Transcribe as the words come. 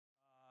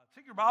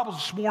Take your Bibles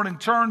this morning,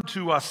 turn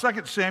to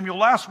 2 Samuel.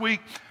 Last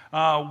week,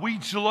 we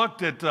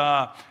looked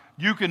at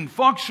you can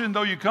function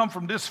though you come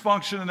from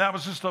dysfunction, and that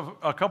was just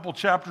a couple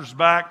chapters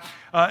back.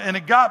 And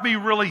it got me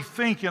really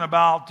thinking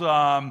about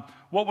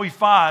what we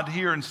find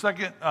here in 2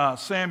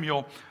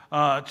 Samuel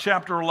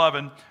chapter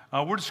 11.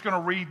 We're just going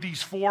to read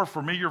these four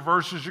familiar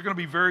verses. You're going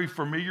to be very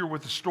familiar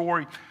with the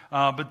story.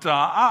 But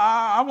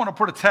I want to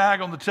put a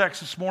tag on the text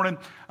this morning,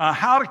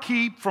 how to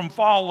keep from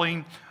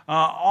falling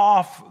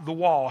off the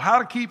wall. How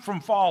to keep from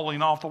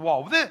falling off the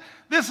wall.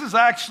 This is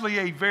actually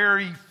a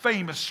very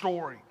famous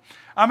story.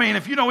 I mean,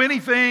 if you know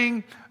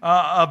anything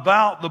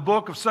about the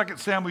book of 2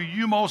 Samuel,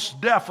 you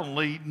most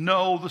definitely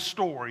know the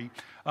story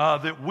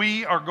that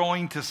we are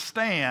going to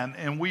stand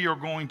and we are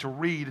going to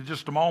read in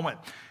just a moment.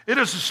 It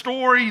is a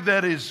story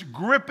that is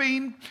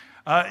gripping.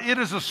 It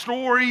is a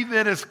story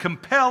that is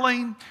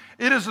compelling.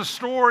 It is a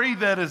story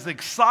that is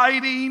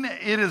exciting.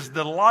 It is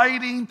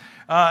delighting.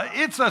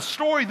 It's a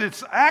story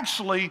that's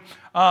actually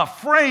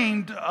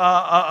framed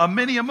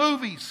many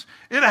movies.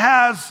 It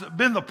has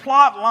been the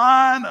plot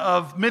line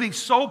of many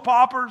soap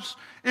operas.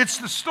 It's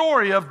the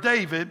story of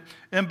David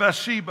and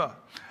Bathsheba.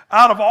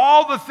 Out of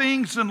all the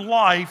things in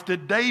life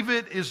that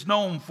David is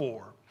known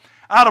for,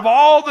 out of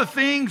all the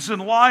things in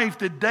life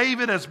that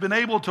David has been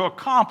able to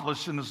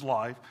accomplish in his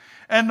life,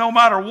 and no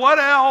matter what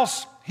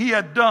else he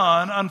had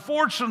done,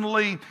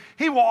 unfortunately,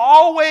 he will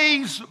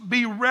always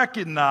be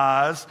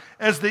recognized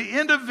as the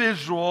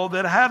individual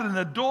that had an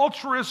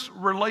adulterous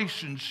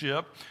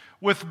relationship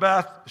with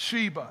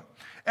Bathsheba.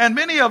 And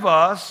many of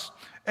us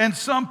and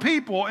some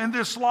people in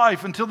this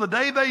life, until the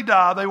day they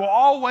die, they will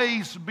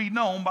always be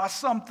known by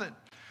something.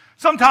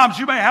 Sometimes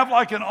you may have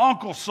like an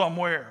uncle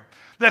somewhere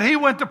that he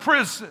went to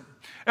prison.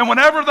 And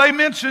whenever they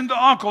mention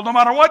the uncle, no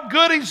matter what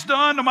good he's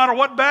done, no matter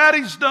what bad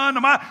he's done,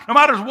 no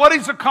matter what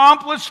he's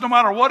accomplished, no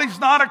matter what he's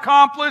not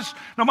accomplished,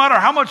 no matter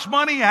how much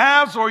money he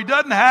has or he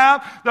doesn't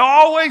have, they'll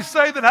always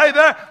say that, hey,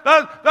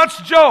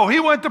 that's Joe. He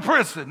went to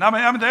prison.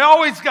 I mean, they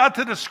always got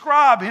to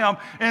describe him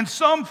in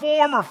some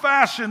form or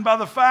fashion by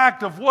the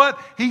fact of what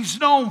he's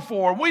known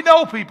for. We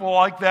know people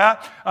like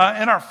that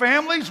in our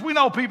families. We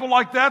know people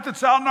like that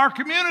that's out in our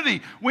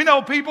community. We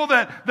know people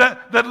that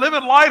live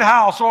at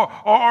Lighthouse or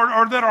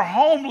that are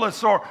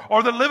homeless or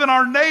that live in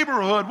our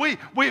neighborhood.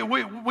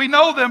 We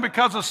know them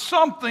because of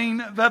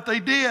something that they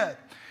did.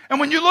 And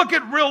when you look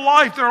at real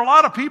life, there are a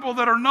lot of people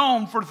that are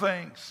known for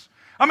things.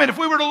 I mean, if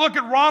we were to look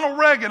at Ronald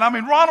Reagan,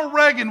 Ronald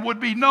Reagan would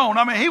be known.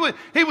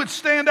 He would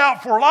stand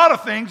out for a lot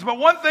of things, but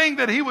one thing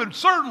that he would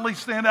certainly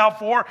stand out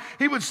for,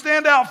 he would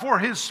stand out for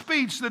his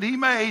speech that he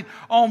made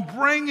on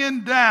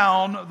bringing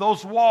down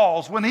those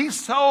walls. When he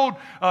told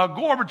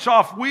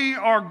Gorbachev, we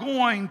are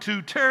going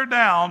to tear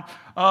down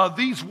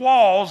these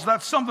walls,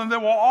 that's something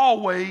that will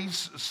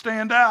always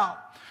stand out.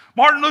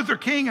 Martin Luther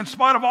King, in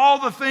spite of all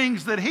the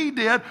things that he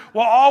did,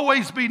 will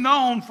always be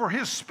known for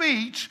his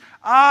speech,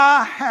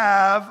 I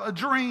have a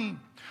dream.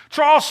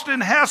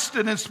 Charleston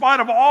Heston, in spite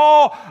of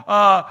all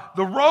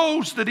the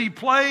roles that he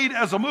played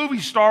as a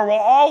movie star, will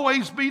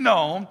always be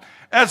known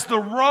as the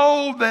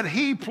role that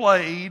he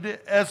played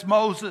as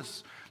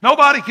Moses.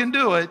 Nobody can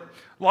do it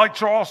like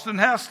Charleston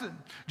Heston.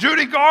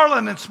 Judy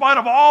Garland, in spite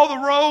of all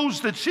the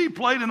roles that she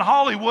played in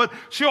Hollywood,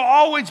 she'll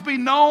always be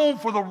known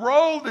for the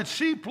role that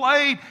she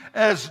played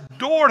as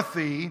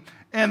Dorothy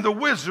in The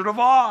Wizard of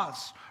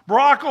Oz.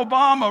 Barack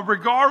Obama,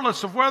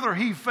 regardless of whether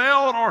he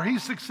failed or he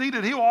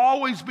succeeded, he will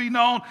always be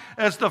known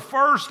as the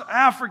first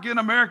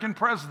African-American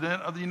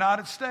president of the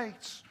United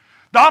States.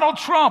 Donald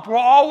Trump will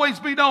always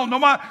be known, no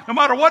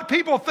matter what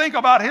people think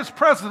about his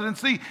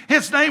presidency,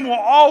 his name will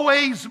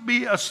always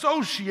be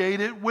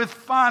associated with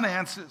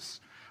finances.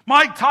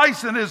 Mike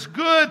Tyson, as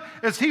good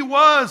as he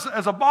was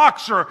as a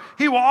boxer,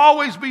 he will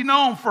always be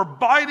known for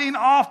biting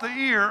off the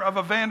ear of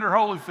Evander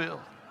Holyfield.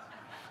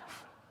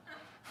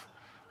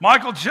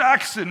 Michael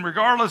Jackson,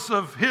 regardless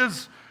of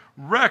his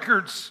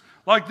records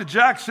like the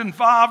Jackson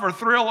 5 or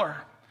Thriller,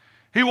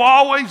 he will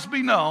always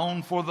be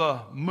known for the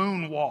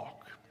moonwalk.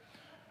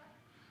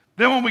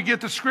 Then when we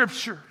get to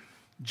Scripture,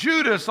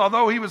 Judas,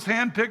 although he was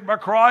handpicked by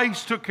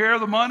Christ, took care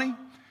of the money,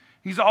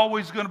 he's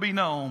always going to be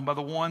known by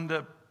the one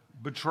that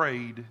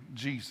betrayed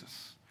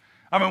Jesus.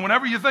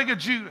 Whenever you think of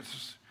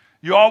Judas,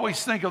 you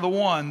always think of the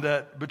one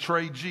that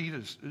betrayed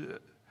Jesus.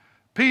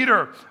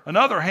 Peter,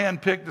 another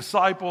hand-picked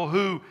disciple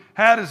who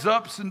had his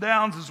ups and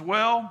downs as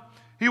well,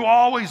 he will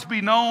always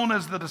be known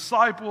as the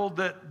disciple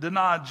that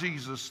denied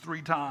Jesus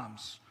 3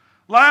 times.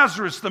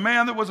 Lazarus, the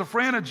man that was a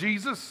friend of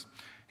Jesus,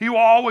 he will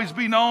always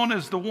be known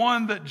as the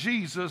one that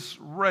Jesus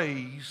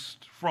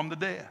raised from the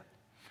dead.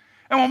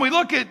 And when we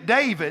look at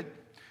David,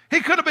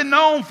 he could have been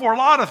known for a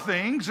lot of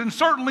things, and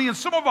certainly in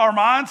some of our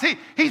minds,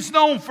 he's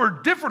known for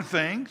different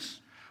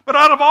things. But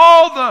out of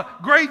all the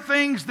great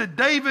things that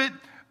David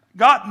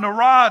got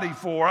notoriety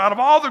for, out of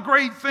all the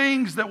great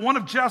things that one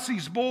of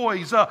Jesse's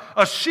boys,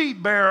 a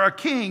sheep bearer, a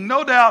king,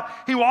 no doubt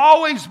he will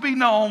always be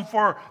known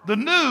for the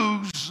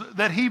news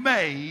that he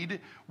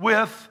made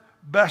with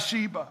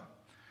Bathsheba.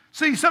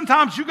 See,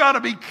 sometimes you got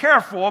to be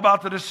careful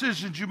about the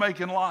decisions you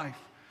make in life.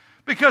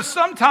 Because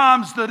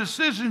sometimes the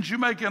decisions you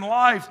make in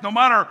life, no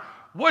matter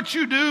what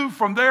you do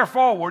from there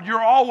forward,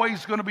 you're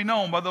always going to be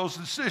known by those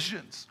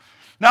decisions.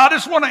 Now, I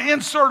just want to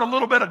insert a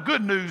little bit of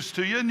good news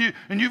to you,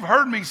 and you've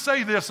heard me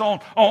say this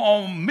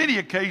on many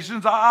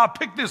occasions. I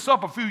picked this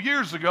up a few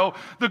years ago.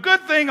 The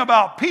good thing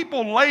about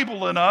people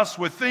labeling us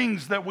with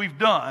things that we've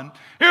done,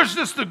 here's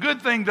just the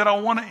good thing that I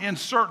want to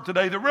insert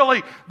today that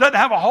really doesn't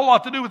have a whole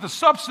lot to do with the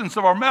substance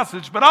of our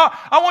message, but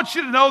I want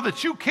you to know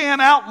that you can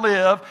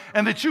outlive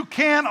and that you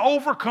can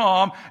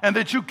overcome and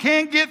that you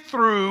can get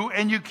through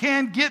and you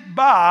can get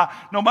by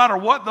no matter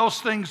what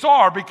those things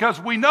are, because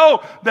we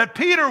know that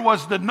Peter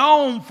was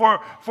known for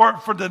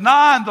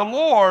denying the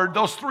Lord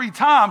those 3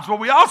 times. But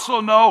we also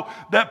know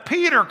that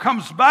Peter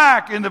comes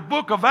back in the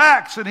book of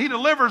Acts and he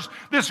delivers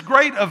this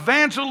great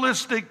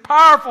evangelistic,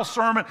 powerful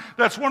sermon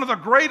that's one of the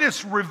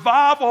greatest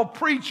revival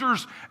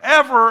preachers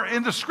ever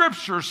in the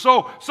scriptures.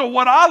 So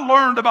what I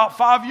learned about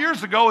 5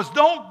 years ago is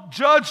don't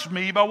judge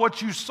me by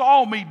what you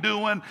saw me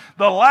doing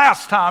the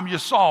last time you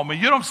saw me.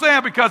 You know what I'm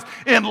saying? Because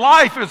in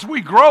life, as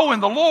we grow in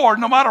the Lord,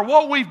 no matter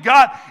what we've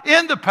got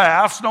in the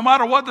past, no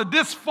matter what the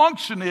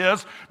dysfunction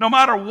is, no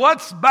matter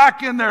what's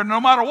back in there,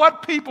 no matter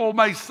what people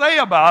may say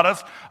about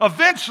us,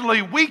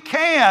 eventually we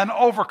can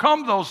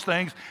overcome those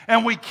things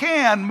and we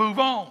can move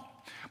on.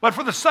 But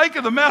for the sake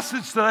of the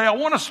message today, I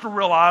want us to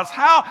realize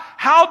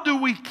how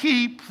do we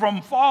keep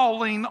from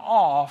falling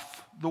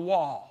off the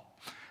wall?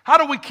 How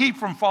do we keep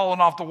from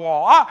falling off the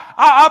wall?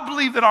 I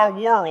believe that our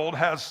world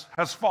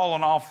has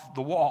fallen off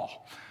the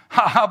wall.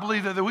 I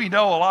believe that we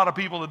know a lot of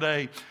people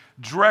today,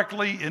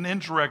 directly and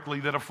indirectly,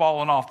 that have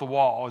fallen off the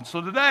wall. And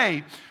so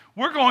today,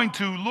 we're going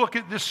to look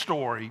at this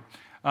story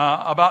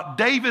about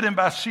David and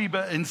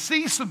Bathsheba and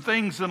see some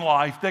things in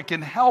life that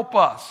can help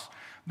us,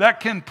 that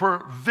can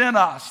prevent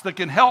us, that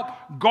can help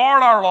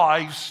guard our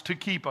lives to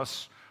keep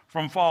us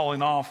from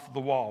falling off the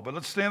wall. But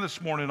let's stand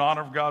this morning in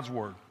honor of God's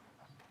word.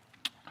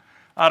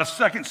 Out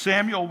of 2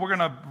 Samuel, we're going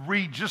to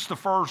read just the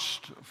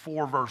first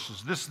 4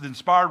 verses. This is the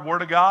inspired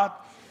word of God.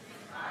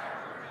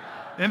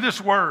 In this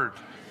word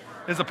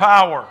is a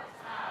power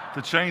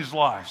to change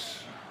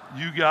lives.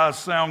 You guys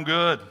sound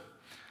good.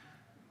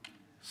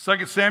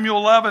 2 Samuel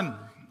 11,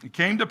 it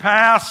came to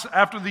pass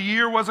after the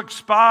year was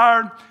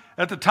expired,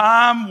 at the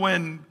time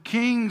when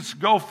kings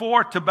go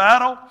forth to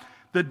battle,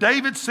 that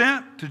David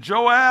sent to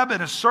Joab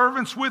and his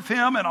servants with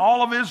him and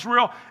all of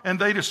Israel, and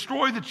they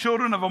destroyed the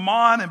children of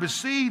Ammon and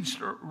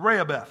besieged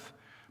Rehoboth.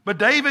 But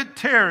David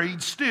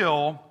tarried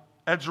still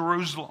at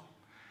Jerusalem.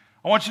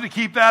 I want you to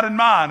keep that in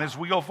mind as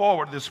we go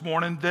forward this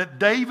morning, that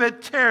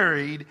David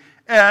tarried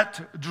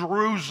at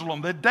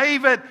Jerusalem. That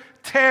David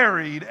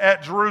tarried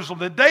at Jerusalem.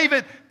 That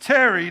David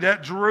tarried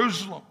at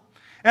Jerusalem.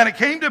 And it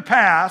came to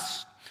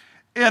pass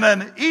in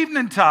an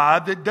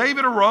eventide that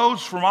David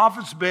arose from off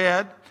his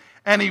bed,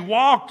 and he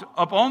walked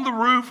up on the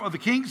roof of the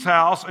king's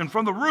house, and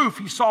from the roof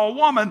he saw a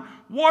woman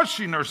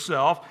washing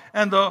herself,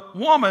 and the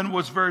woman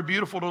was very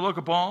beautiful to look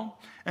upon.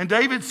 And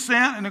David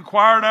sent and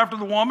inquired after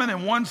the woman,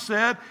 and one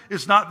said,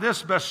 "Is not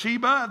this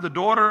Bathsheba, the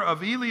daughter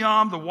of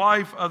Eliam, the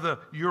wife of the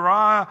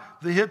Uriah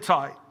the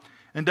Hittite?"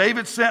 And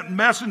David sent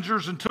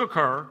messengers and took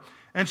her,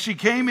 and she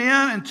came in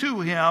and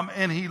to him,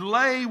 and he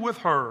lay with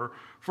her,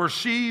 for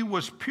she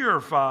was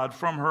purified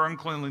from her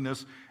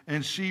uncleanliness,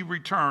 and she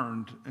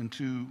returned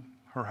into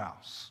her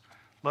house.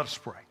 Let us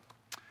pray.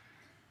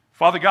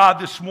 Father God,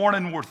 this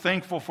morning we're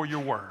thankful for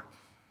your word.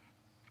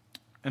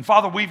 And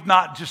Father, we've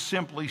not just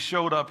simply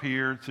showed up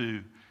here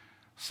to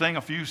sing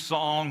a few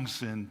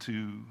songs and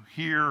to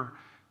hear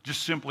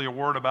just simply a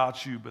word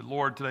about you, but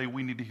Lord, today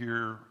we need to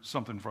hear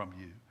something from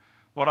you.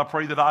 Lord, I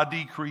pray that I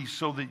decrease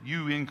so that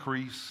you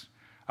increase.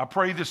 I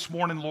pray this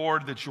morning,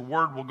 Lord, that your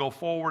word will go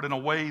forward in a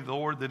way,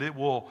 Lord, that it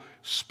will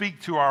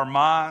speak to our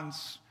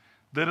minds,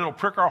 that it'll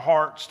prick our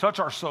hearts, touch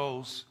our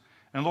souls.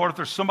 And Lord, if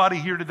there's somebody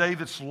here today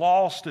that's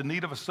lost in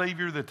need of a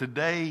Savior, that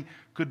today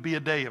could be a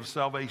day of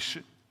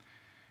salvation.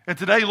 And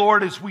today,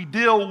 Lord, as we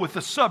deal with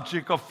the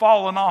subject of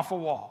falling off a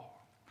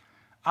wall,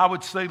 I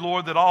would say,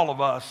 Lord, that all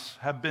of us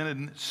have been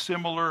in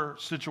similar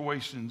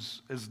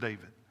situations as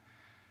David.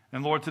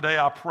 And Lord, today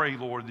I pray,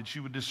 Lord, that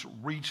you would just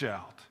reach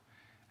out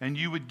and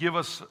you would give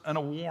us a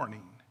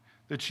warning,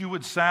 that you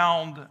would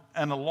sound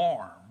an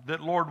alarm,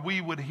 that, Lord,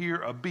 we would hear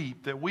a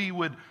beep, that we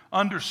would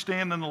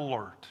understand an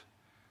alert,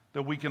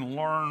 that we can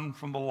learn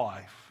from the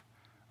life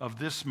of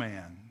this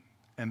man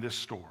and this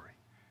story.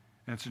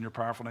 And it's in your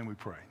powerful name we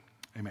pray.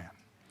 Amen.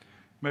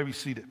 You may be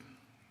seated.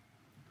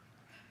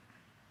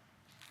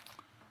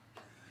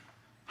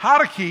 How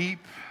to keep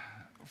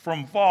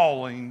from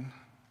falling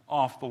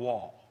off the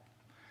wall.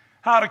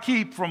 How to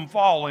keep from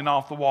falling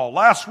off the wall.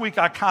 Last week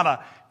I kind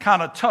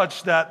of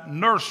touched that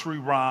nursery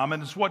rhyme,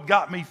 and it's what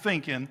got me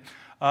thinking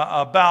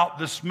about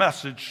this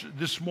message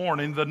this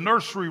morning. The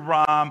nursery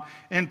rhyme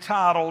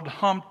entitled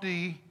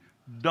Humpty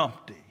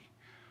Dumpty.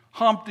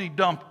 Humpty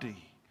Dumpty.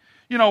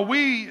 You know,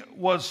 we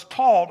was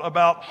taught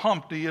about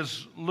Humpty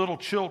as little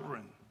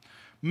children,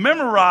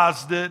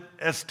 memorized it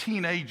as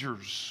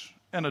teenagers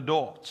and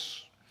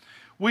adults.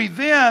 We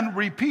then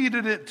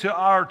repeated it to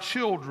our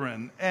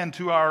children and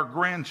to our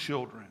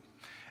grandchildren.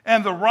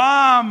 And the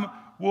rhyme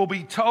will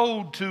be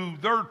told to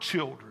their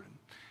children,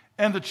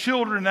 and the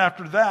children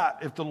after that,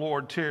 if the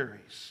Lord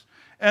tarries.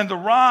 And the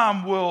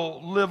rhyme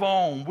will live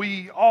on.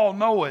 We all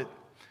know it.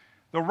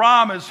 The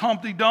rhyme is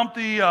Humpty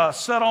Dumpty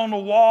sat on the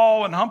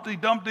wall, and Humpty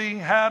Dumpty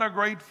had a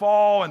great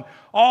fall, and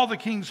all the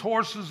king's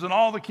horses and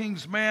all the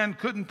king's men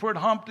couldn't put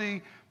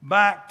Humpty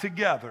back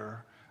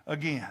together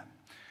again.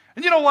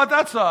 And you know what?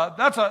 That's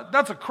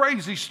a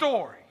crazy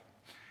story.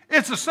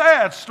 It's a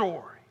sad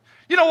story.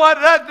 You know what?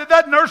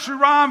 That nursery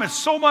rhyme is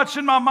so much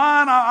in my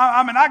mind.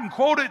 I mean, I can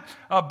quote it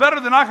better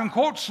than I can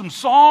quote some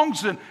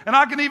songs, and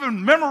I can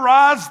even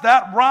memorize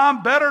that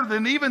rhyme better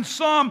than even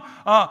some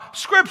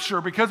scripture,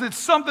 because it's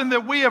something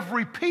that we have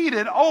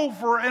repeated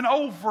over and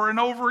over and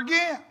over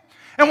again.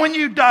 And when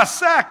you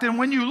dissect and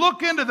when you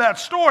look into that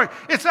story,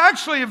 it's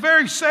actually a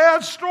very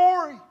sad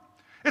story.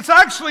 It's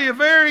actually a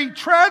very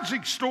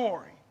tragic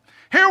story.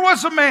 Here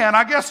was a man.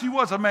 I guess he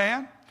was a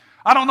man.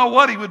 I don't know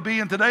what he would be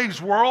in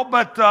today's world,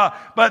 but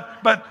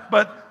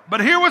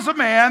here was a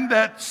man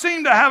that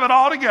seemed to have it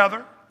all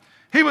together.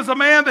 He was a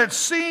man that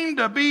seemed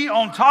to be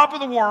on top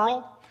of the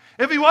world.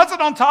 If he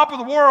wasn't on top of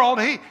the world,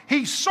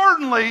 he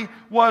certainly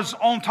was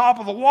on top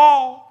of the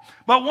wall.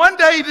 But one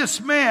day this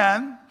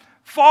man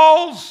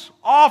falls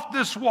off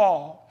this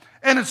wall.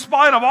 And in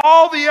spite of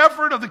all the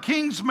effort of the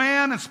king's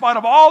men, in spite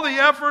of all the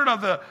effort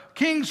of the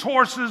king's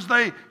horses,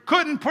 they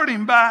couldn't put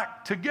him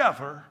back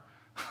together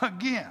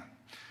again.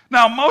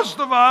 Now, most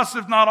of us,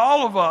 if not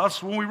all of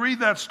us, when we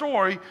read that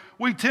story,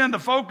 we tend to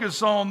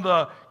focus on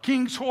the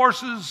king's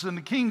horses and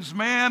the king's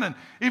men. And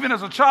even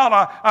as a child,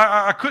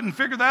 I couldn't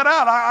figure that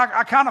out.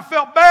 I kind of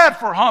felt bad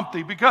for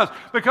Humpty because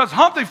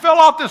Humpty fell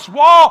off this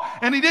wall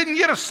and he didn't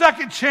get a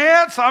second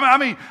chance. I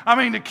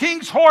mean, the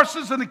king's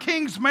horses and the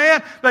king's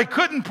men, they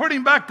couldn't put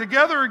him back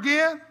together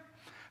again.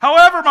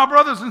 However, my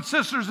brothers and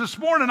sisters, this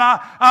morning,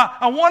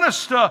 I want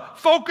us to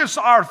focus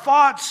our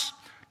thoughts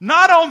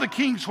not on the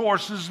king's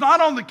horses, not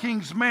on the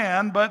king's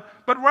men, but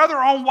rather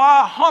on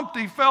why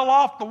Humpty fell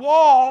off the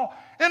wall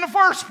in the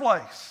first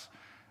place.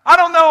 I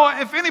don't know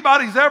if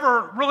anybody's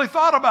ever really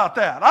thought about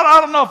that.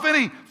 I don't know if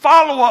any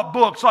follow-up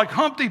books like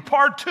Humpty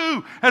Part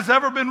 2 has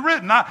ever been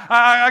written.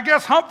 I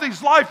guess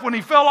Humpty's life when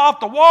he fell off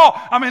the wall,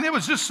 I mean, it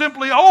was just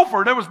simply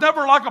over. There was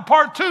never like a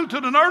Part 2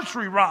 to the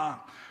nursery rhyme.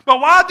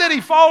 But why did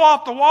he fall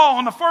off the wall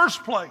in the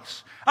first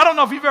place? I don't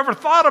know if you've ever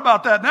thought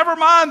about that. Never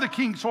mind the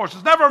king's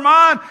horses. Never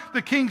mind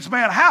the king's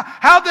men.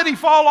 How did he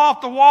fall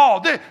off the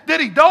wall? Did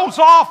he doze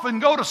off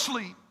and go to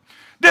sleep?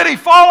 Did he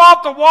fall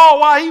off the wall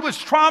while he was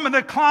trying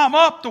to climb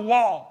up the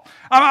wall?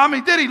 I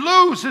mean, did he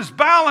lose his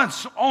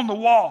balance on the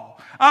wall?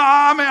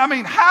 I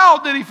mean, how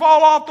did he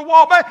fall off the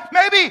wall?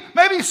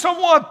 Maybe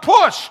someone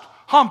pushed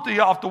Humpty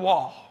off the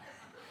wall.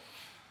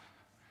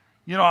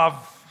 You know, I've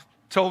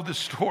told this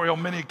story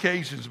on many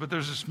occasions, but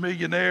there's this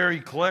millionaire. He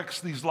collects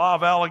these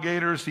live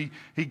alligators. He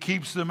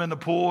keeps them in the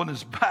pool in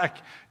his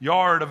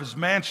backyard of his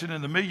mansion,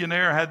 and the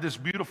millionaire had this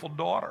beautiful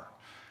daughter,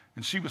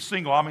 and she was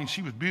single. I mean,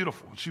 she was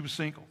beautiful, and she was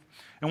single.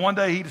 And one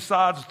day he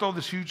decides to throw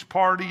this huge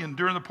party, and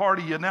during the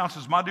party he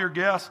announces, "My dear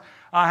guests,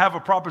 I have a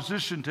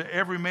proposition to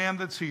every man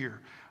that's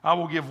here. I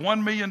will give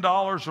 $1 million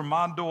or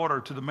my daughter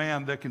to the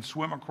man that can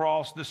swim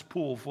across this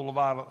pool full of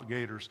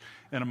alligators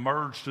and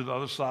emerge to the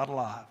other side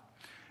alive."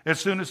 As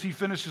soon as he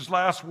finished his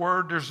last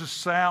word, there's this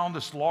sound,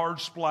 this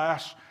large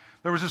splash.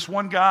 There was this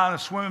one guy in a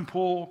swimming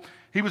pool.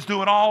 He was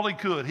doing all he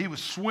could. He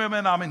was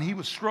swimming. I mean, he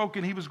was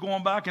stroking. He was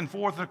going back and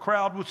forth. And the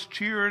crowd was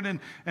cheering,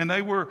 and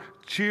they were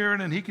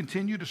cheering, and he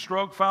continued to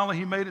stroke. Finally,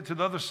 he made it to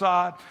the other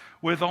side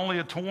with only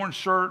a torn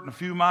shirt and a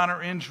few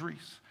minor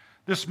injuries.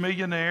 This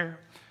millionaire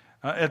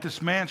at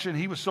this mansion,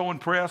 he was so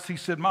impressed. He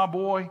said, "My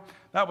boy,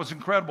 that was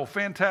incredible,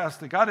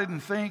 fantastic. I didn't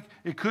think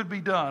it could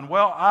be done.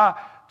 Well, I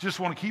just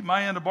want to keep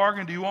my end of the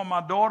bargain. Do you want my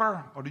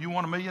daughter or do you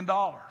want $1 million?"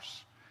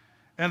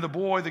 And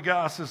the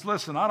guy says,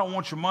 "Listen, I don't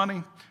want your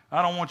money.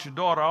 I don't want your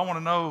daughter. I want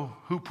to know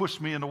who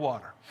pushed me in the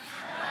water."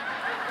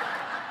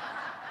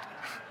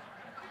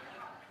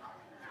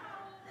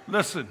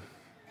 Listen,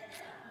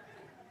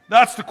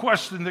 that's the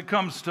question that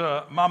comes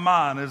to my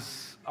mind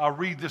as I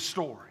read this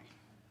story.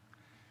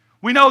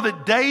 We know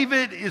that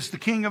David is the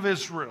king of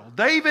Israel.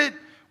 David,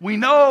 we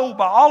know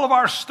by all of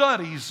our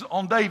studies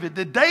on David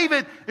that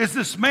David is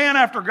this man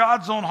after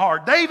God's own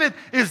heart. David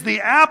is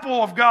the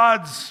apple of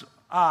God's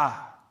eye.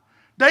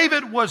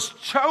 David was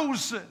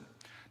chosen.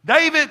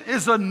 David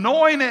is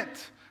anointed.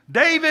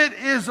 David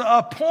is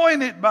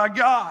appointed by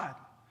God.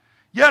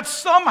 Yet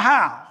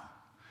somehow,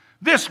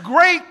 this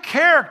great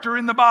character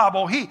in the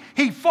Bible,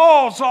 he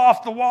falls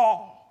off the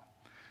wall.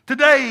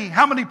 Today,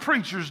 how many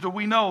preachers do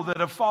we know that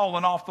have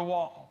fallen off the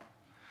wall?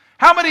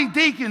 How many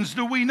deacons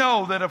do we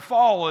know that have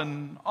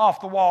fallen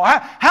off the wall?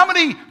 How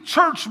many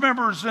church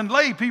members and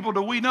lay people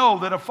do we know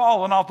that have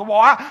fallen off the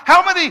wall?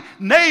 How many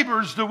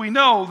neighbors do we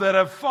know that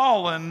have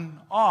fallen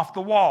off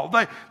the wall?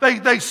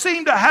 They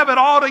seem to have it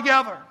all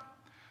together.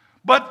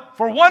 But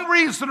for one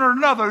reason or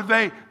another,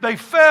 they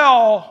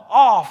fell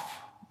off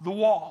the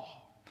wall.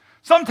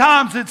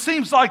 Sometimes it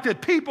seems like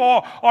that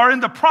people are in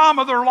the prime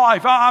of their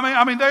life.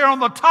 I mean, they are on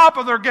the top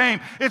of their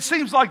game. It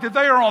seems like that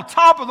they are on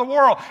top of the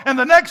world. And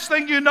the next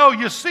thing you know,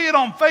 you see it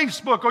on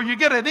Facebook, or you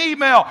get an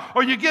email,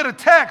 or you get a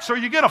text, or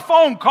you get a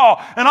phone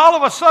call. And all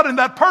of a sudden,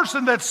 that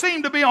person that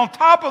seemed to be on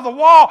top of the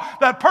wall,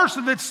 that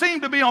person that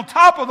seemed to be on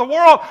top of the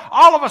world,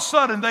 all of a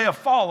sudden they have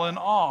fallen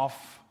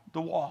off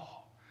the wall.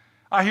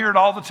 I hear it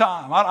all the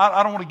time.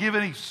 I don't want to give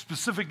any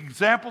specific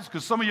examples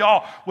because some of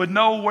y'all would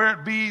know where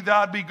it be that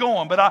I'd be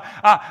going. But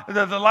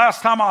the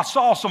last time I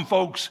saw some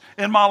folks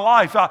in my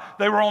life,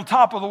 they were on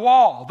top of the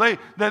wall. They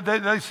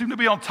seem to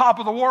be on top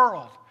of the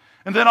world.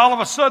 And then all of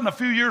a sudden, a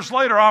few years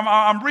later,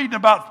 I'm reading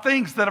about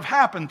things that have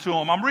happened to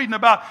them. I'm reading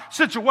about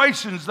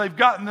situations they've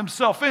gotten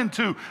themselves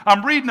into.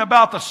 I'm reading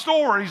about the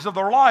stories of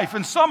their life.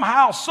 And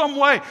somehow, some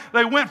way,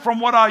 they went from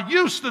what I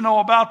used to know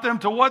about them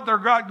to what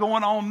they've got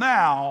going on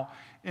now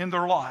in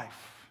their life.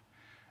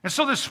 And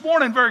so this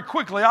morning, very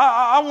quickly,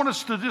 I want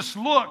us to just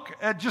look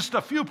at just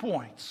a few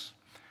points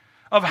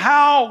of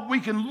how we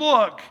can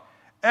look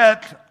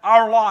at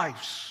our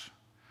lives.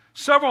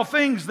 Several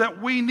things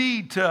that we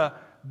need to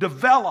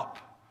develop.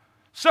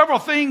 Several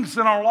things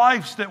in our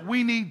lives that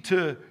we need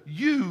to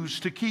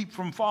use to keep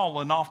from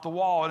falling off the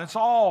wall. And it's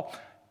all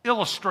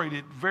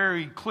illustrated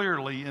very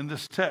clearly in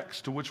this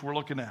text to which we're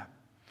looking at.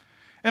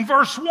 In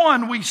verse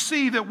 1, we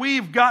see that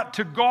we've got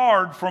to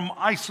guard from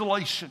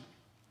isolation.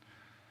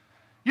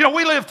 You know,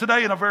 we live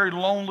today in a very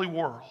lonely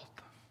world.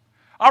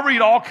 I read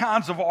all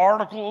kinds of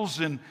articles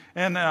and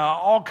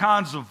all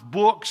kinds of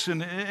books,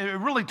 and it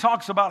really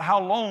talks about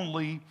how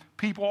lonely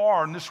people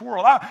are in this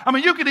world. I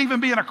mean, you could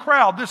even be in a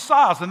crowd this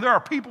size, and there are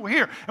people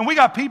here, and we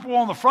got people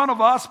on the front of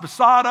us,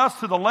 beside us,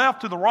 to the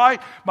left, to the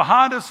right,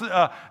 behind us,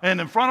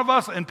 and in front of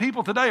us, and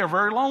people today are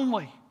very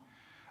lonely.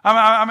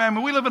 I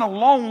mean, we live in a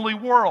lonely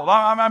world.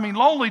 I mean,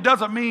 lonely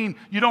doesn't mean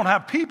you don't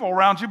have people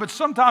around you, but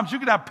sometimes you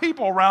can have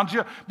people around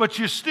you, but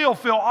you still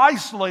feel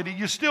isolated.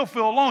 You still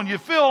feel alone. You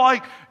feel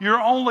like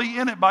you're only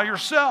in it by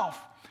yourself.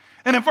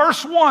 And in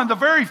verse 1, the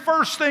very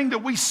first thing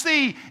that we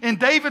see in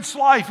David's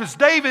life is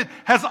David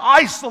has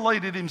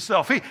isolated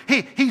himself.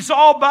 He's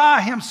all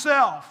by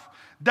himself.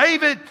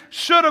 David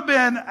should have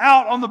been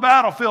out on the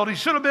battlefield. He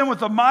should have been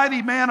with a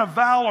mighty man of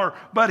valor,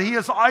 but he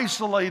is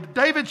isolated.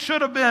 David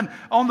should have been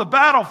on the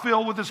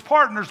battlefield with his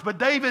partners, but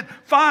David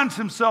finds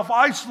himself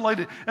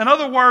isolated. In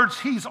other words,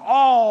 he's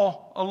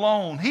all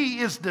alone. He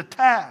is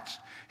detached.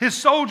 His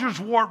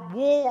soldiers were at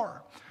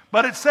war,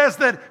 but it says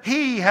that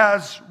he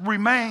has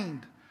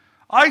remained.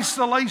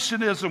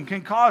 Isolationism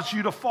can cause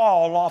you to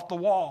fall off the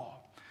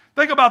wall.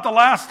 Think about the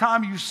last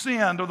time you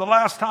sinned or the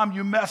last time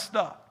you messed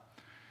up.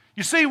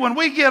 You see, when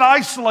we get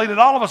isolated,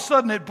 all of a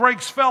sudden it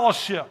breaks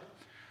fellowship.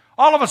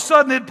 All of a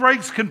sudden it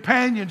breaks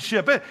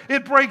companionship.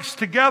 It breaks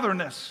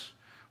togetherness.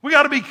 We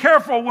got to be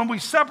careful when we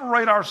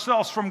separate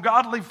ourselves from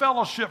godly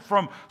fellowship,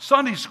 from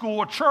Sunday school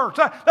or church.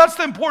 That's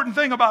the important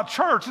thing about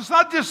church. It's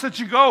not just that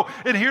you go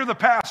and hear the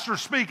pastor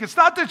speak. It's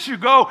not that you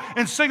go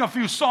and sing a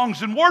few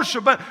songs in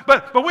worship,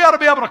 but we ought to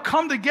be able to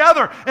come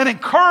together and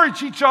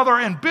encourage each other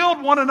and build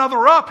one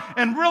another up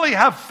and really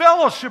have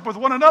fellowship with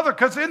one another.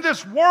 Because in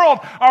this world,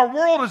 our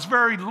world is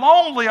very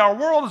lonely. Our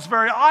world is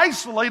very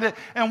isolated,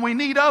 and we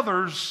need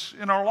others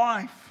in our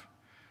life.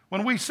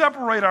 When we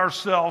separate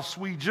ourselves,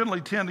 we generally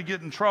tend to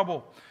get in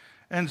trouble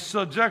and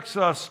subjects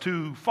us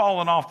to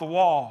falling off the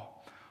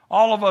wall.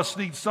 All of us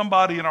need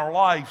somebody in our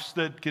lives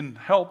that can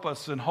help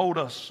us and hold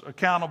us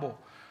accountable.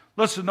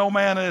 Listen, no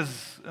man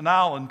is an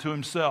island to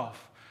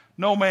himself.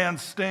 No man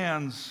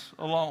stands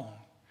alone.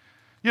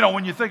 You know,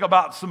 when you think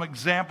about some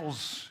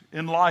examples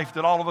in life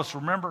that all of us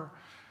remember,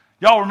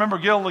 y'all remember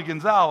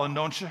Gilligan's Island,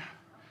 don't you?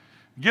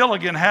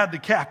 Gilligan had the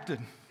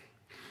captain.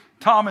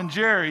 Tom and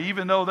Jerry,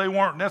 even though they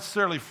weren't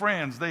necessarily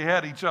friends, they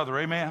had each other,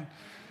 amen?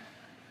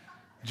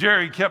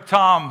 Jerry kept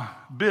Tom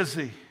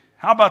busy.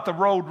 How about the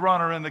road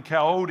runner and the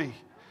coyote?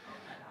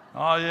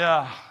 Oh,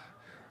 yeah.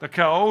 The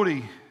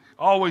coyote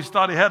always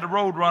thought he had the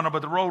road runner,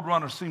 but the road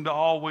runner seemed to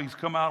always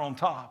come out on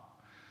top.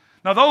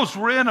 Now, those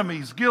were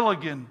enemies.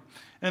 Gilligan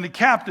and the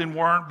captain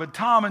weren't, but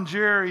Tom and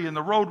Jerry and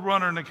the road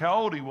runner and the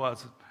coyote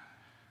wasn't.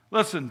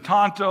 Listen,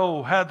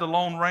 Tonto had the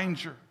Lone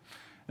Ranger.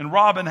 And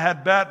Robin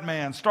had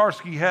Batman,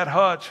 Starsky had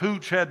Hutch,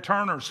 Hooch had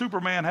Turner,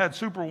 Superman had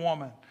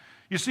Superwoman.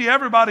 You see,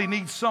 everybody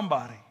needs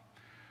somebody.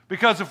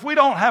 Because if we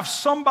don't have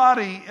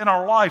somebody in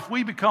our life,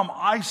 we become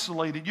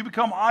isolated. You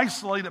become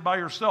isolated by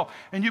yourself,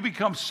 and you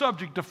become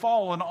subject to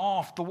falling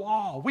off the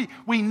wall.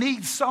 We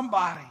need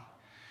somebody.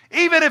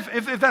 Even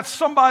if that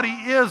somebody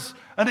is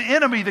an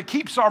enemy that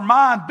keeps our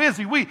mind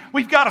busy,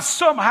 we've got to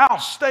somehow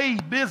stay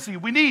busy.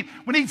 We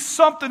need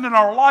something in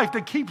our life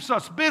that keeps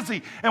us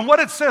busy. And what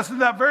it says in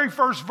that very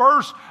first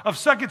verse of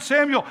 2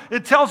 Samuel,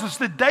 it tells us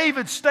that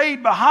David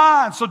stayed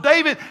behind. So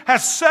David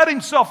has set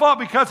himself up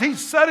because he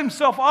set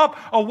himself up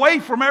away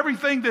from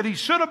everything that he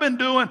should have been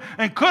doing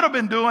and could have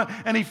been doing,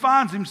 and he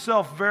finds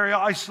himself very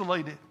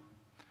isolated.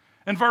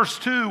 In verse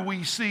 2,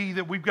 we see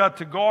that we've got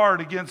to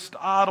guard against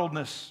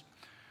idleness.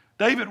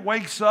 David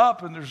wakes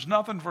up and there's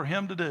nothing for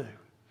him to do.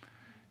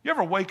 You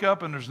ever wake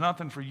up and there's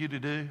nothing for you to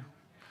do?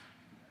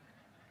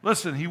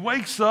 listen, he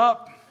wakes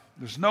up.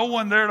 There's no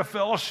one there to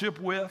fellowship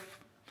with.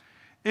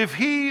 If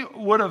he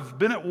would have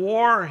been at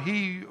war,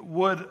 he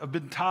would have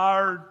been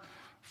tired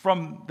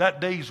from that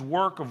day's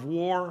work of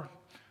war.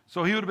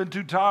 So he would have been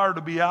too tired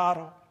to be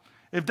idle.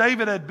 If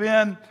David had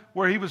been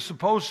where he was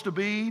supposed to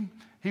be,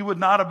 he would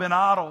not have been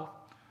idle.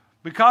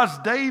 Because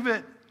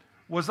David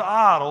was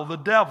idle, the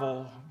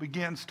devil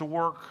begins to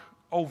work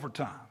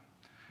overtime.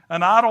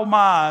 An idle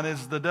mind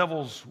is the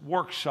devil's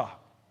workshop.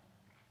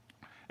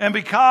 And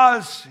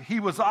because he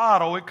was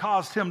idle, it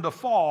caused him to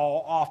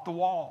fall off the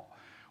wall.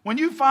 When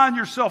you find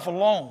yourself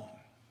alone,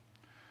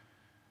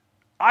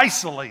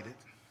 isolated,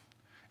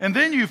 and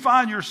then you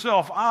find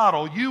yourself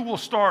idle, you will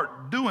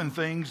start doing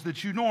things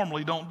that you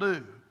normally don't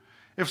do.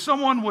 If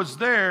someone was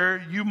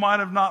there, you might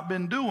have not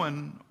been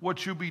doing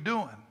what you'll be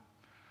doing.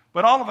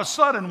 But all of a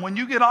sudden, when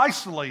you get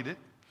isolated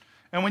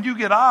and when you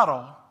get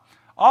idle,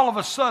 all of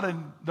a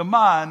sudden the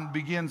mind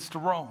begins to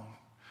roam.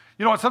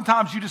 You know what?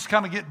 Sometimes you just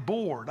kind of get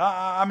bored.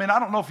 I mean, I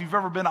don't know if you've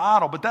ever been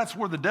idle, but that's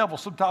where the devil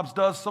sometimes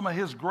does some of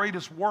his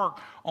greatest work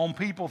on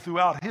people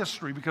throughout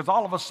history, because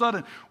all of a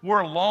sudden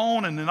we're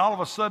alone, and then all of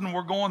a sudden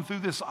we're going through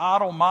this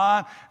idle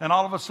mind, and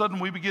all of a sudden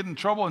we begin in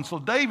trouble. And so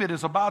David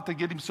is about to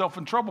get himself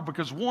in trouble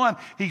because, one,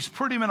 he's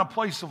put him in a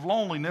place of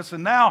loneliness,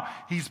 and now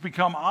he's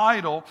become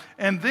idle.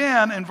 And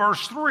then in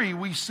verse 3,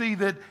 we see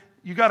that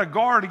you got to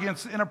guard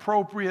against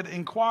inappropriate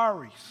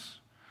inquiries.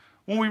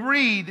 When we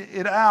read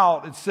it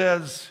out, it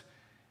says,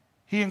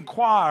 he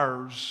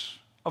inquires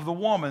of the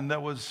woman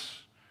that was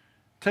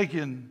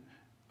taking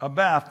a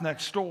bath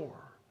next door.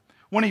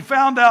 When he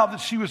found out that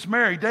she was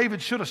married,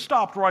 David should have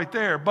stopped right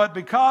there. But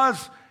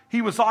because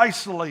he was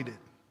isolated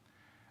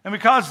and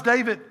because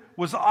David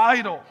was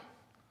idle,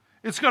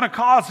 it's going to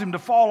cause him to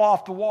fall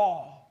off the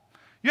wall.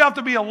 You have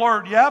to be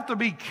alert. You have to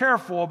be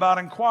careful about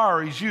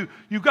inquiries.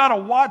 You've got to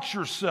watch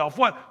yourself.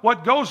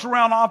 What goes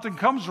around often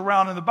comes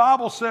around, and the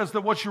Bible says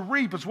that what you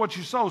reap is what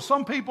you sow.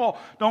 Some people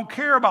don't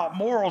care about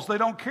morals. They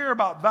don't care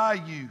about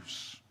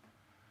values.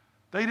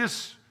 They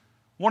just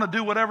want to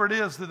do whatever it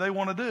is that they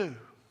want to do.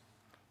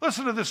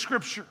 Listen to this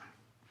scripture.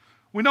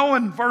 We know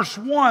in verse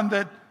 1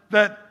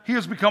 that he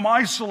has become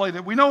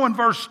isolated. We know in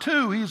verse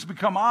 2 he has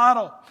become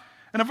idle.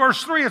 And in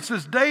verse 3 it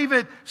says,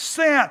 David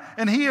sent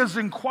and he has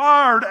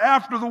inquired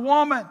after the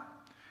woman.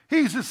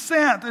 He's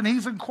sent and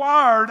he's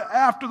inquired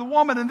after the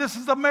woman, and this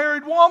is a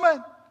married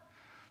woman.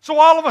 So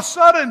all of a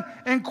sudden,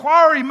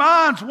 inquiry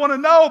minds want to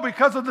know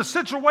because of the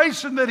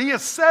situation that he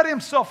has set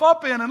himself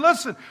up in. And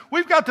listen,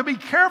 we've got to be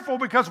careful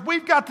because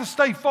we've got to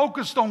stay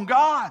focused on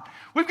God.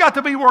 We've got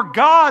to be where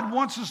God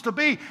wants us to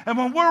be. And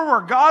when we're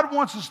where God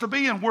wants us to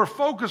be and we're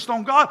focused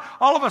on God,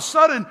 all of a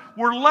sudden,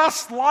 we're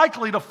less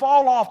likely to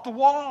fall off the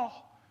wall.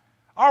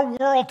 Our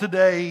world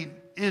today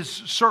is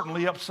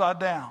certainly upside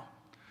down.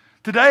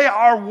 Today,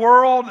 our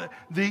world,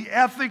 the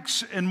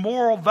ethics and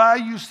moral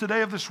values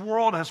today of this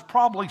world has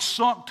probably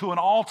sunk to an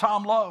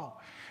all-time low.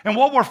 And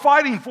what we're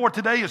fighting for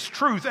today is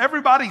truth.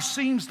 Everybody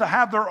seems to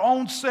have their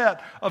own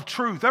set of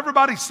truth.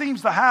 Everybody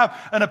seems to have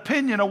an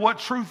opinion of what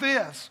truth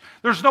is.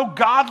 There's no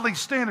godly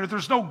standard.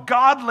 There's no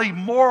godly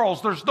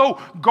morals. There's no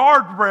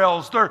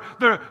guardrails.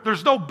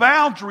 There's no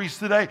boundaries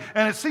today.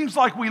 And it seems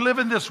like we live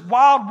in this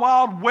wild,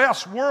 wild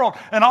west world.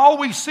 And all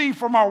we see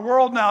from our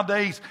world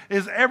nowadays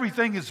is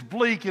everything is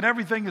bleak and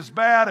everything is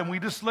bad. And we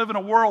just live in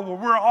a world where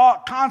we're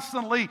all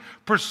constantly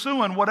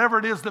pursuing whatever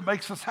it is that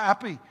makes us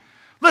happy.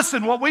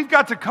 Listen, what we've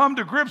got to come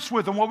to grips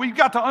with and what we've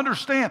got to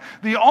understand,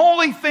 the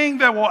only thing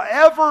that will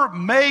ever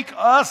make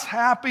us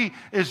happy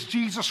is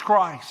Jesus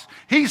Christ.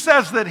 He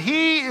says that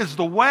He is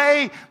the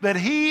way, that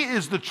He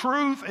is the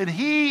truth, and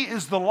He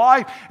is the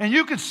life. And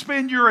you could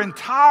spend your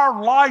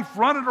entire life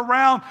running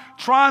around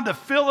trying to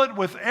fill it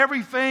with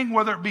everything,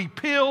 whether it be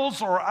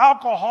pills or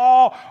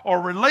alcohol or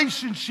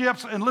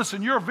relationships. And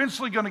listen, you're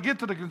eventually going to get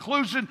to the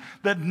conclusion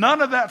that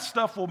none of that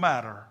stuff will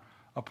matter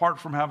apart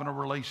from having a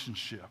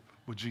relationship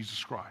with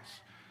Jesus Christ.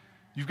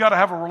 You've got to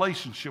have a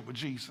relationship with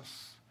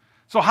Jesus.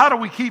 So how do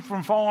we keep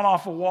from falling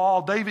off a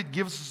wall? David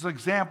gives us an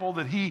example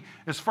that he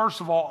is first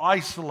of all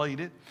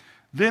isolated,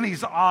 then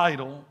he's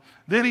idle,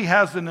 then he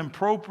has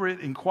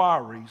inappropriate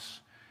inquiries,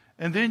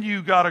 and then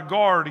you got to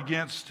guard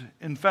against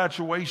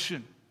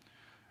infatuation.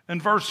 In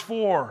verse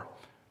 4,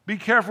 be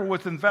careful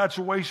with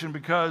infatuation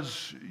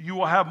because you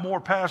will have more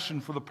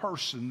passion for the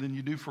person than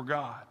you do for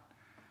God.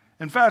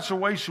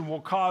 Infatuation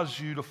will cause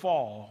you to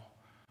fall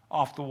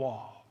off the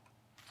wall.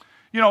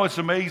 You know, it's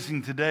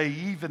amazing today,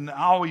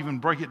 I'll even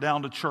break it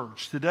down to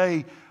church.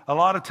 Today, a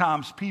lot of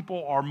times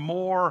people are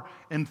more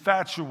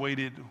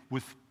infatuated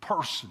with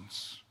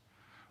persons,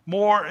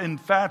 more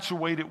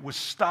infatuated with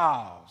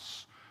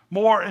styles,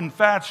 more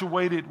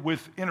infatuated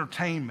with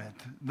entertainment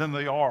than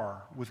they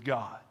are with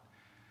God.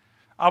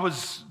 I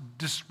was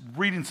just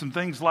reading some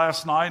things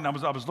last night, and I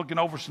was looking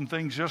over some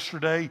things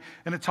yesterday,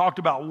 and it talked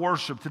about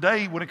worship.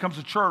 Today, when it comes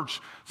to church,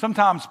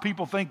 sometimes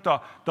people think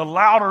the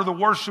louder the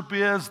worship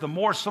is, the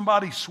more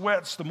somebody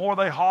sweats, the more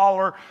they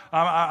holler.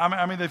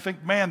 I mean, they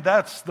think, man,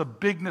 that's the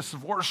bigness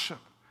of worship.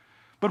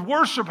 But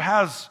worship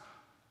has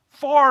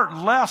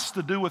far less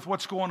to do with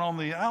what's going on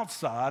the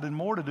outside and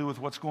more to do with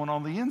what's going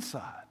on the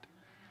inside.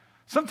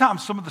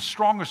 Sometimes some of the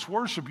strongest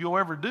worship you'll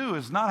ever do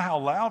is not how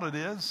loud it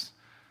is,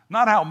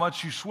 not how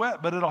much you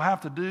sweat, but it'll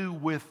have to do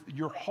with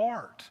your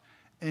heart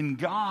and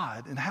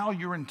God and how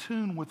you're in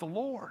tune with the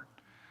Lord.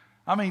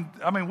 I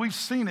mean, we've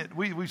seen it.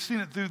 We've seen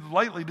it through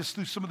lately, just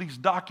through some of these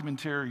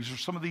documentaries or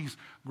some of these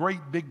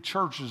great big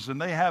churches,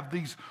 and they have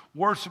these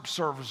worship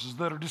services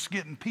that are just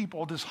getting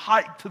people just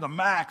hyped to the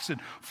max, and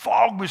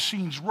fog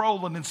machines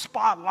rolling and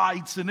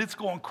spotlights, and it's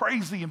going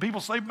crazy. And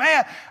people say,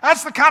 "Man,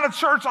 that's the kind of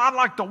church I'd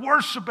like to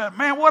worship at.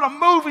 Man, what a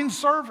moving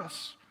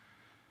service!"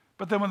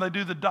 But then when they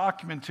do the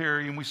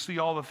documentary and we see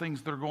all the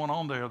things that are going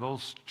on there,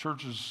 those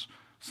churches,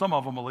 some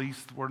of them at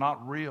least, were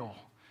not real.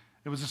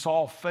 It was just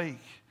all fake.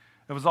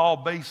 It was all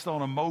based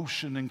on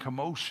emotion and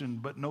commotion,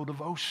 but no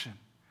devotion.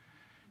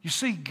 You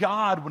see,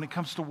 God, when it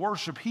comes to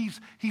worship,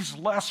 He's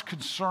less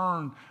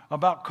concerned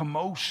about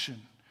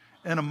commotion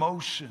and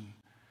emotion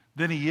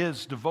than He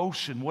is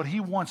devotion. What He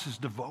wants is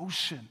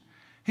devotion.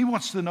 He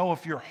wants to know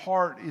if your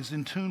heart is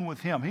in tune with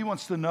Him. He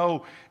wants to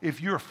know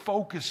if you're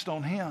focused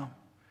on Him.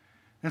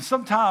 And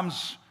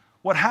sometimes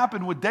what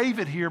happened with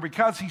David here,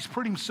 because he's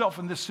put himself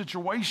in this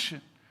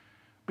situation,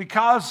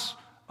 because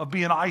of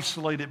being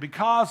isolated,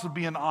 because of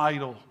being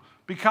idle,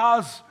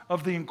 because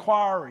of the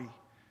inquiry,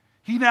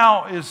 he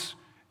now is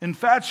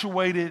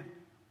infatuated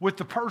with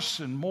the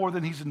person more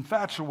than he's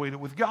infatuated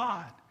with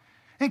God.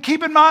 And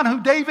keep in mind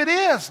who David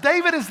is.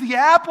 David is the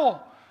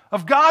apple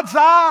of God's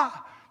eye.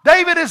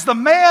 David is the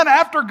man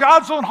after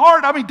God's own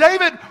heart.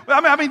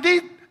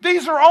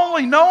 These are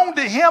only known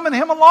to him and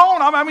him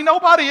alone.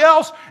 Nobody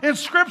else in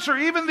Scripture,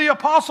 even the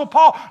Apostle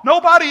Paul,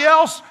 nobody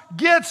else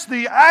gets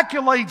the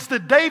accolades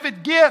that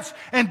David gets.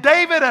 And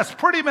David has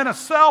put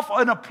himself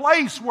in a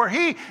place where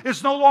he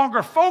is no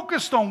longer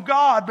focused on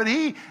God, but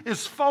he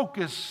is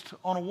focused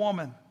on a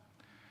woman.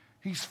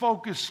 He's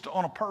focused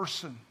on a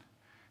person.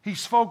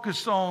 He's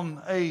focused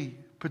on a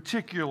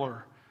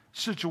particular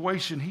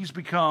situation. He's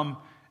become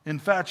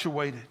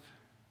infatuated.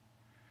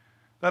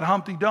 That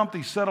Humpty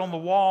Dumpty sat on the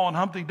wall, and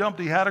Humpty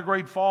Dumpty had a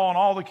great fall, and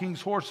all the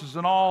king's horses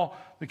and all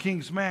the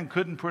king's men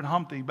couldn't put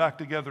Humpty back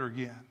together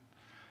again.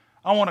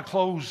 I want to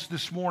close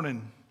this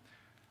morning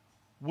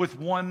with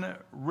one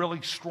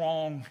really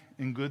strong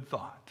and good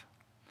thought.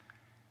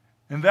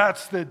 And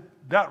that's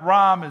that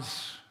rhyme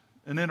is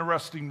an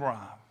interesting rhyme.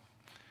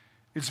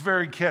 It's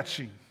very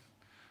catchy.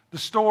 The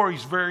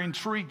story's very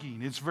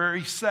intriguing. It's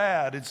very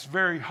sad. It's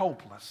very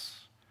hopeless.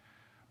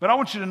 But I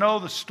want you to know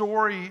the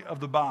story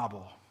of the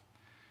Bible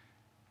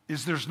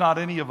is there's not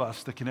any of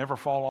us that can ever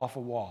fall off a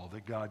wall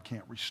that God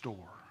can't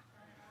restore,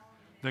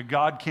 that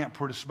God can't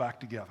put us back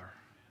together.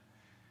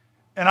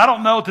 And I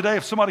don't know today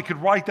if somebody could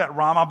write that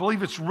rhyme. I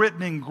believe it's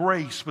written in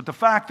grace. But the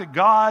fact that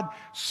God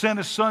sent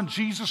His Son,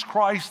 Jesus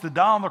Christ, to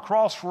die on the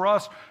cross for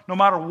us, no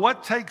matter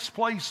what takes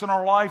place in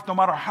our life, no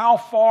matter how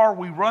far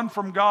we run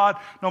from God,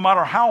 no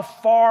matter how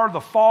far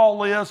the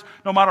fall is,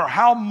 no matter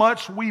how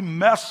much we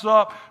mess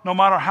up, no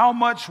matter how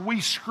much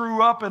we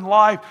screw up in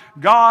life,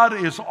 God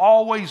is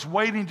always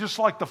waiting, just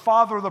like the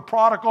father of the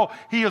prodigal.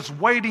 He is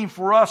waiting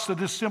for us to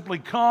just simply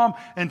come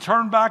and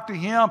turn back to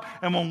Him.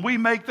 And when we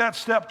make that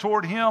step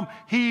toward Him,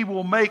 He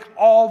will make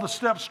all the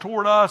steps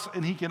toward us,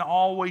 and He can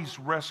always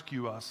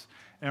rescue us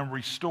and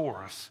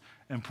restore us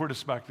and put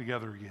us back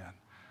together again.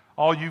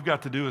 All you've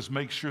got to do is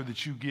make sure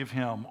that you give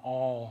Him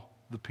all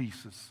the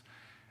pieces.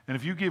 And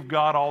if you give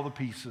God all the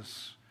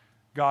pieces,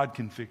 God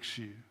can fix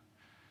you.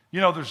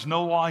 You know, there's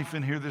no life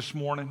in here this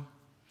morning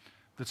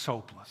that's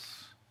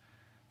hopeless.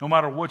 No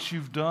matter what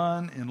you've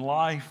done in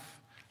life,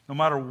 no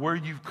matter where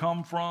you've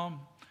come from,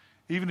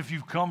 even if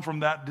you've come from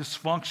that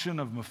dysfunction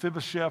of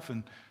Mephibosheth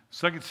and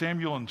 2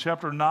 Samuel in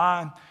chapter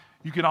 9,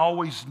 you can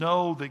always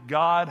know that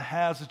God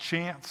has a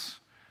chance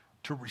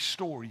to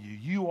restore you.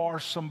 You are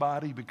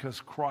somebody because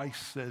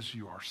Christ says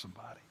you are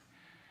somebody.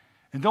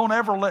 And don't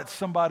ever let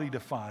somebody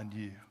define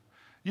you.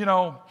 You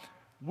know,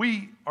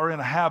 we are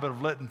in a habit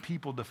of letting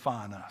people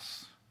define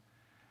us.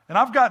 And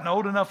I've gotten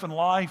old enough in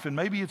life, and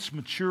maybe it's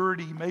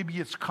maturity, maybe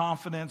it's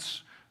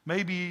confidence,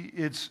 maybe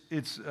it's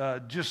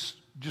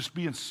just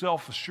being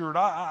self-assured.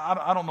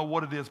 I don't know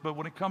what it is, but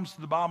when it comes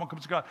to the Bible, when it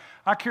comes to God,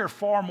 I care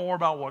far more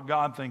about what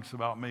God thinks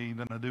about me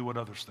than I do what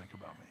others think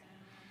about me.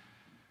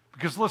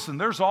 Because listen,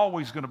 there's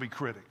always going to be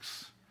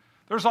critics.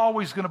 There's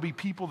always going to be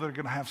people that are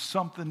going to have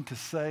something to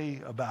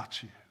say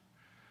about you.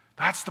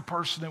 That's the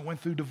person that went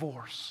through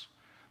divorce.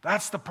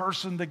 That's the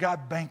person that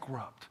got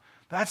bankrupt.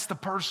 That's the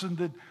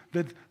person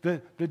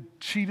that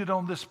cheated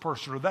on this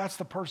person, or that's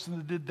the person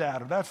that did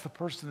that, or that's the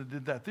person that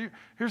did that.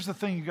 Here's the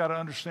thing you got to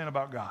understand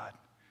about God.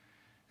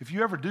 If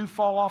you ever do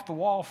fall off the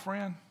wall,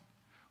 friend,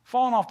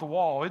 falling off the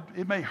wall,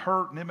 it may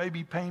hurt and it may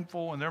be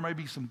painful, and there may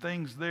be some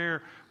things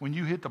there when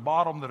you hit the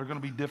bottom that are going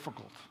to be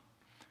difficult.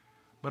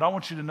 But I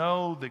want you to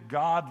know that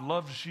God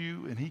loves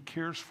you and He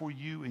cares for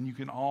you, and you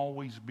can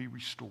always be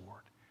restored.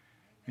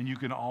 And you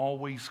can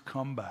always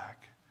come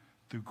back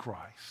through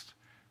Christ.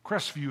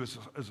 Crestview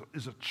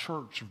is a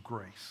church of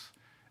grace.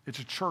 It's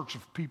a church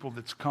of people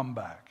that's come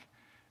back.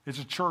 It's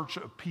a church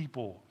of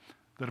people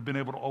that have been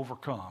able to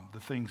overcome the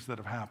things that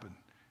have happened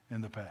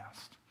in the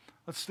past.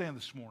 Let's stand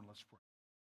this morning. Let's pray.